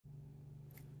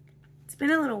been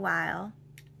a little while,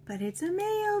 but it's a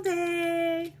mail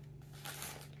day.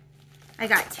 I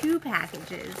got 2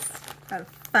 packages of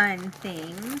fun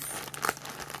things.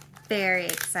 Very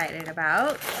excited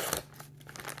about.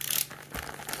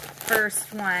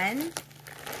 First one.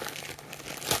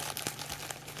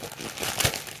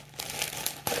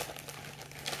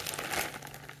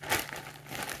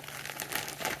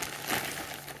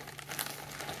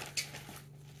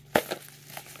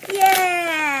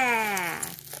 Yeah!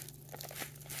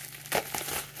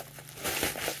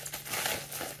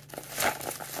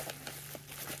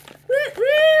 Woo woo!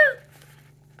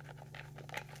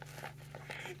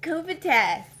 COVID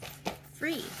test.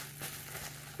 Free.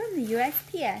 From the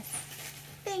USPS.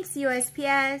 Thanks,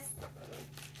 USPS.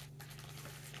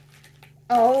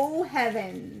 Oh,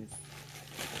 heavens.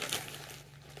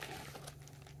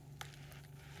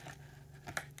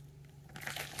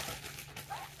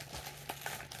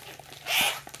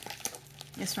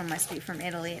 This one must be from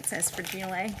Italy. It says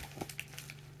fragile.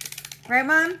 Right,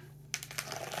 Mom?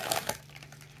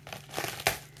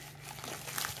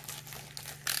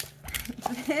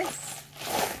 This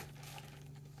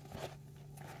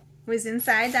was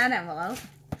inside that envelope.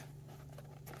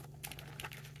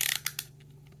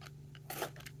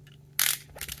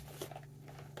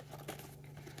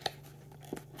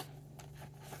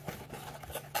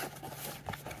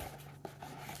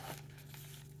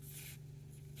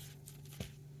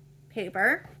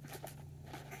 Paper.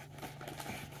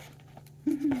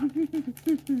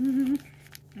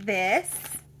 This.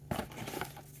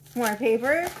 More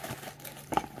paper.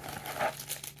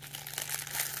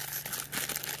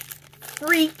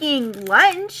 Freaking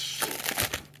lunch.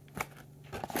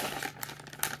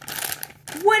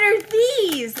 What are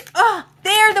these? Oh,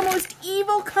 they are the most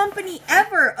evil company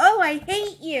ever. Oh, I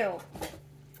hate you.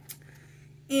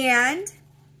 And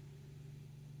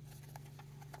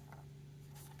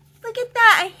look at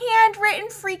that, a handwritten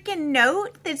freaking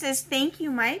note that says, "Thank you,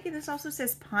 Mike." And this also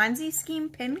says Ponzi Scheme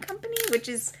Pin Company, which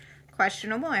is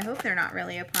questionable. I hope they're not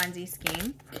really a Ponzi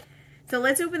scheme. So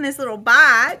let's open this little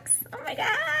box. Oh my gosh.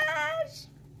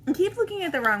 I keep looking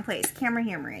at the wrong place. Camera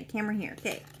here, Maria. Camera here.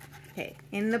 Okay. Okay.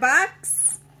 In the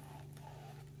box.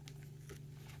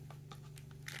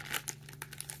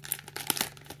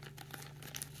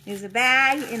 Is a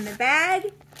bag. In the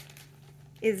bag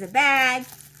is a bag.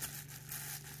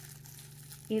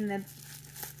 In the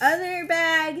other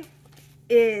bag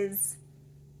is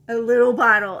a little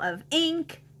bottle of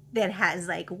ink that has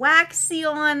like wax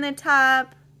seal on the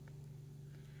top.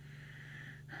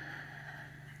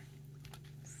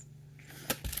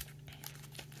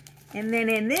 And then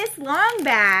in this long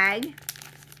bag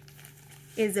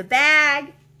is a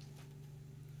bag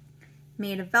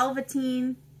made of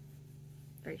velveteen,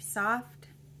 very soft.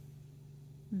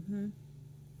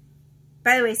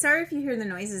 By the way, sorry if you hear the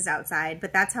noises outside,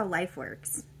 but that's how life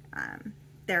works.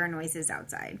 There are noises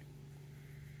outside.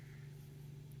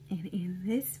 And in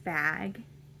this bag,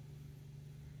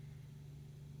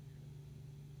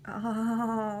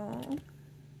 oh,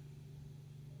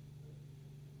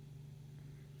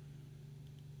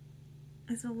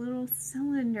 is a little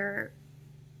cylinder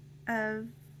of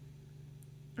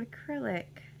acrylic.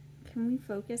 Can we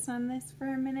focus on this for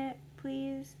a minute,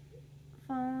 please?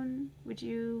 Phone, would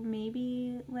you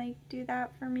maybe like do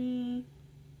that for me?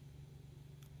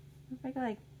 If I go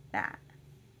like that.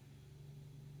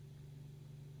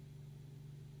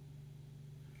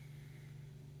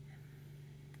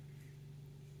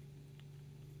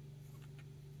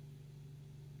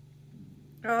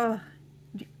 Oh,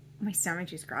 my stomach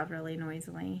just growled really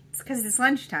noisily. It's because it's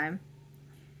lunchtime.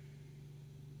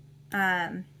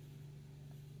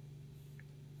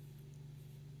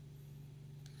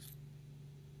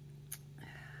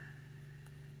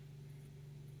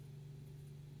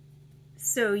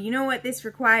 So you know what this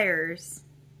requires?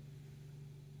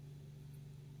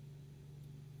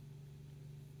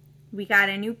 We got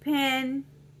a new pen.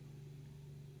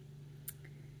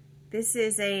 This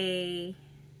is a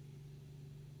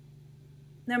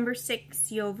number 6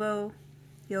 Yovo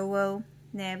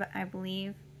nib, I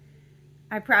believe.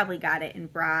 I probably got it in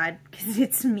broad because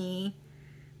it's me.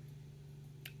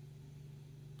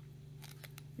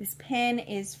 This pen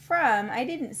is from, I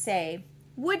didn't say,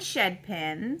 Woodshed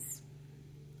pens.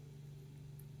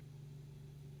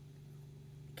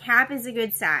 Cap is a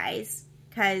good size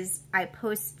because I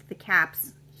post the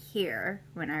caps here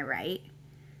when I write.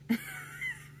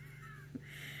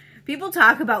 People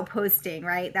talk about posting,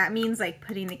 right? That means like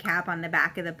putting the cap on the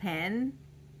back of the pen.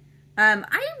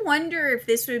 I wonder if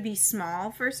this would be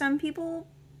small for some people.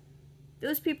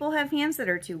 Those people have hands that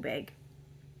are too big.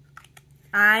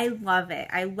 I love it.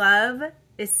 I love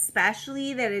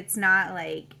especially that it's not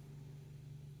like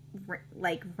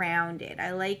like rounded.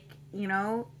 I like, you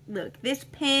know, look, this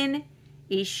pin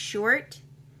is short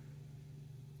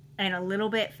and a little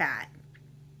bit fat.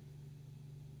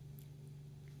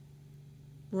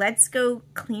 Let's go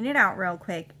clean it out real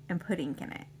quick and put ink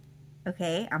in it.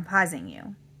 Okay, I'm pausing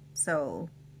you, so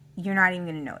you're not even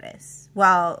gonna notice.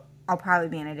 Well, I'll probably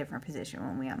be in a different position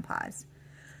when we unpause.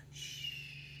 Shh.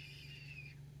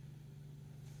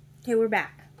 Okay, we're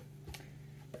back.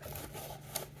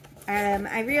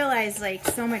 I realize, like,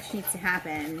 so much needs to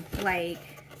happen, like,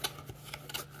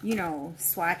 you know,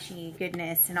 swatchy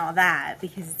goodness and all that,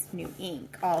 because it's new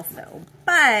ink also.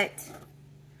 But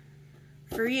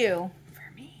for you,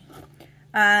 for me,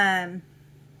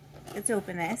 let's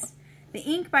open this. The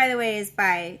ink, by the way, is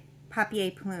by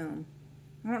Papier Plume.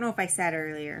 I don't know if I said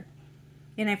earlier,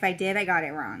 and if I did, I got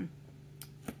it wrong.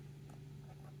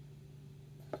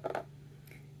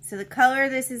 So the color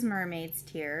of this is Mermaid's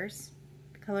Tears.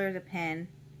 The color of the pen.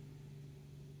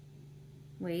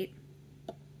 Wait.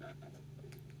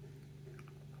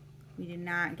 We did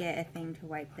not get a thing to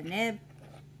wipe the nib.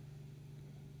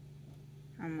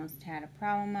 Almost had a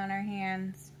problem on our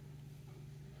hands.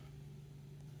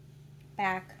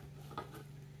 Back.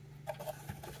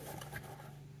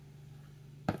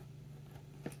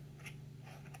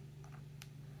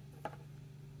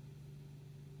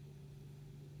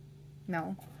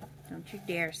 No, don't you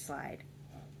dare slide.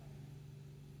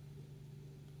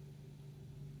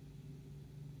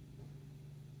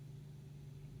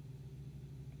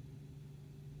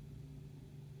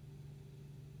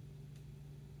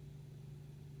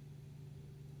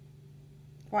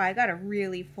 Wow, I got a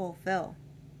really full fill.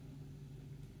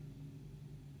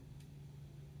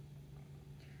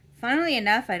 Funnily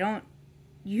enough, I don't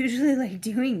usually like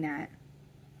doing that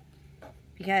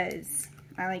because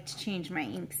I like to change my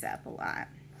inks up a lot.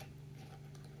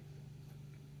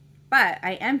 But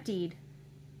I emptied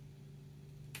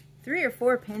 3 or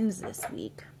 4 pins this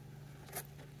week.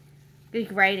 Like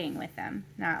writing with them,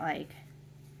 not like,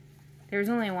 there was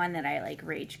only one that I like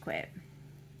rage quit.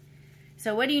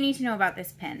 So what do you need to know about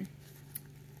this pen?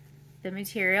 The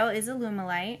material is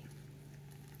Alumilite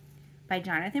by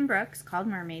Jonathan Brooks, called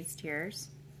Mermaid's Tears.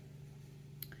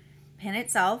 Pen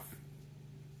itself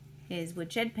is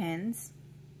Woodshed pens.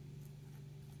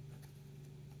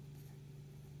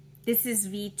 This is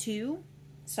V2,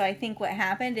 so I think what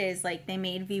happened is like they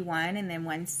made V1, and then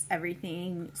once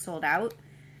everything sold out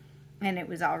and it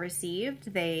was all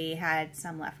received, they had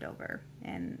some left over.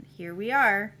 And here we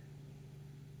are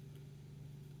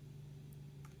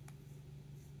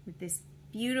with this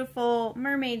beautiful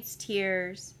Mermaid's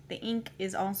Tears. The ink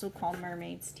is also called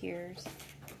Mermaid's Tears.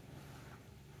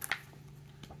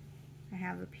 I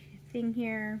have a thing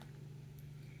here.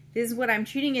 This is what I'm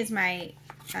treating as my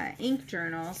ink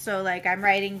journal. So like I'm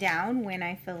writing down when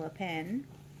I fill a pen,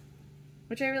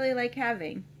 which I really like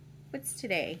having. What's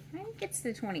today? I think it's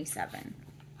the 27th.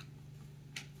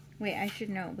 Wait, I should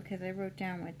know because I wrote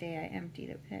down what day I emptied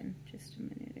a pen just a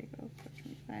minute ago.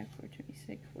 425,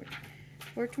 426,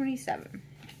 427.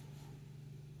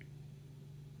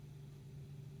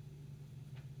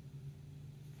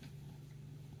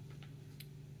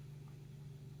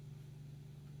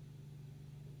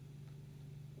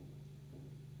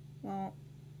 Well,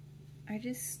 I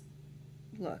just,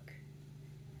 look.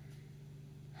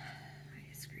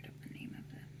 I screwed up the name of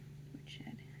the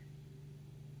Woodshed.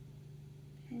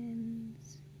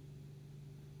 Pens.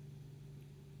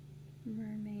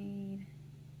 Mermaid.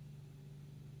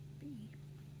 B.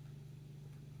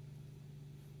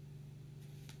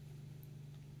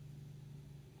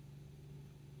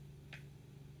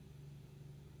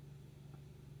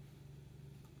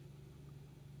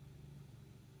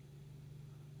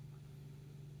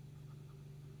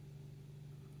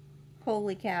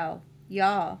 Holy cow,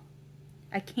 y'all,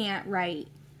 I can't write.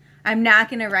 I'm not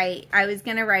going to write. I was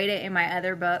going to write it in my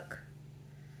other book,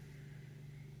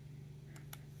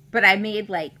 but I made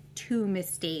like 2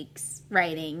 mistakes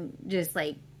writing, just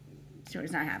like, so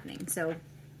it's not happening. So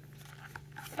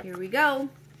here we go.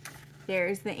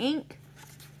 There's the ink.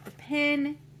 The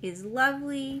pen is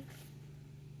lovely.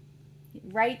 It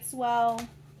writes well.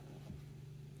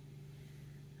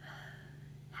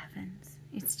 Heavens,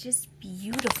 it's just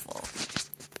beautiful.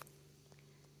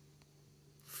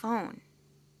 Phone.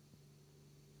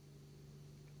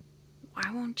 Why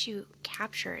won't you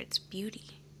capture its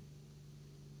beauty?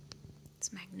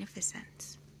 It's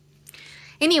magnificent.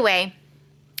 Anyway,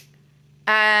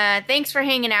 thanks for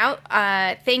hanging out.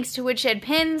 Thanks to Woodshed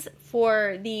Pens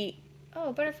for the,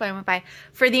 oh, butterfly went by,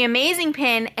 for the amazing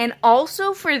pen, and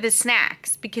also for the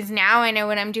snacks, because now I know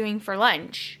what I'm doing for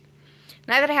lunch.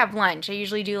 Not that I have lunch. I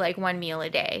usually do like one meal a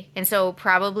day. And so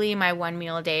probably my one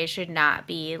meal a day should not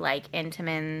be like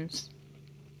Entenmann's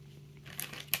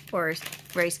or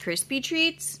Rice Krispie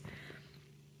treats.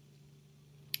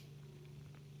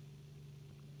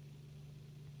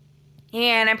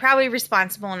 And I'm probably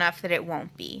responsible enough that it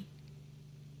won't be.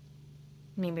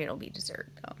 Maybe it'll be dessert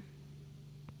though.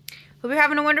 Hope you're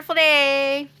having a wonderful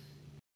day.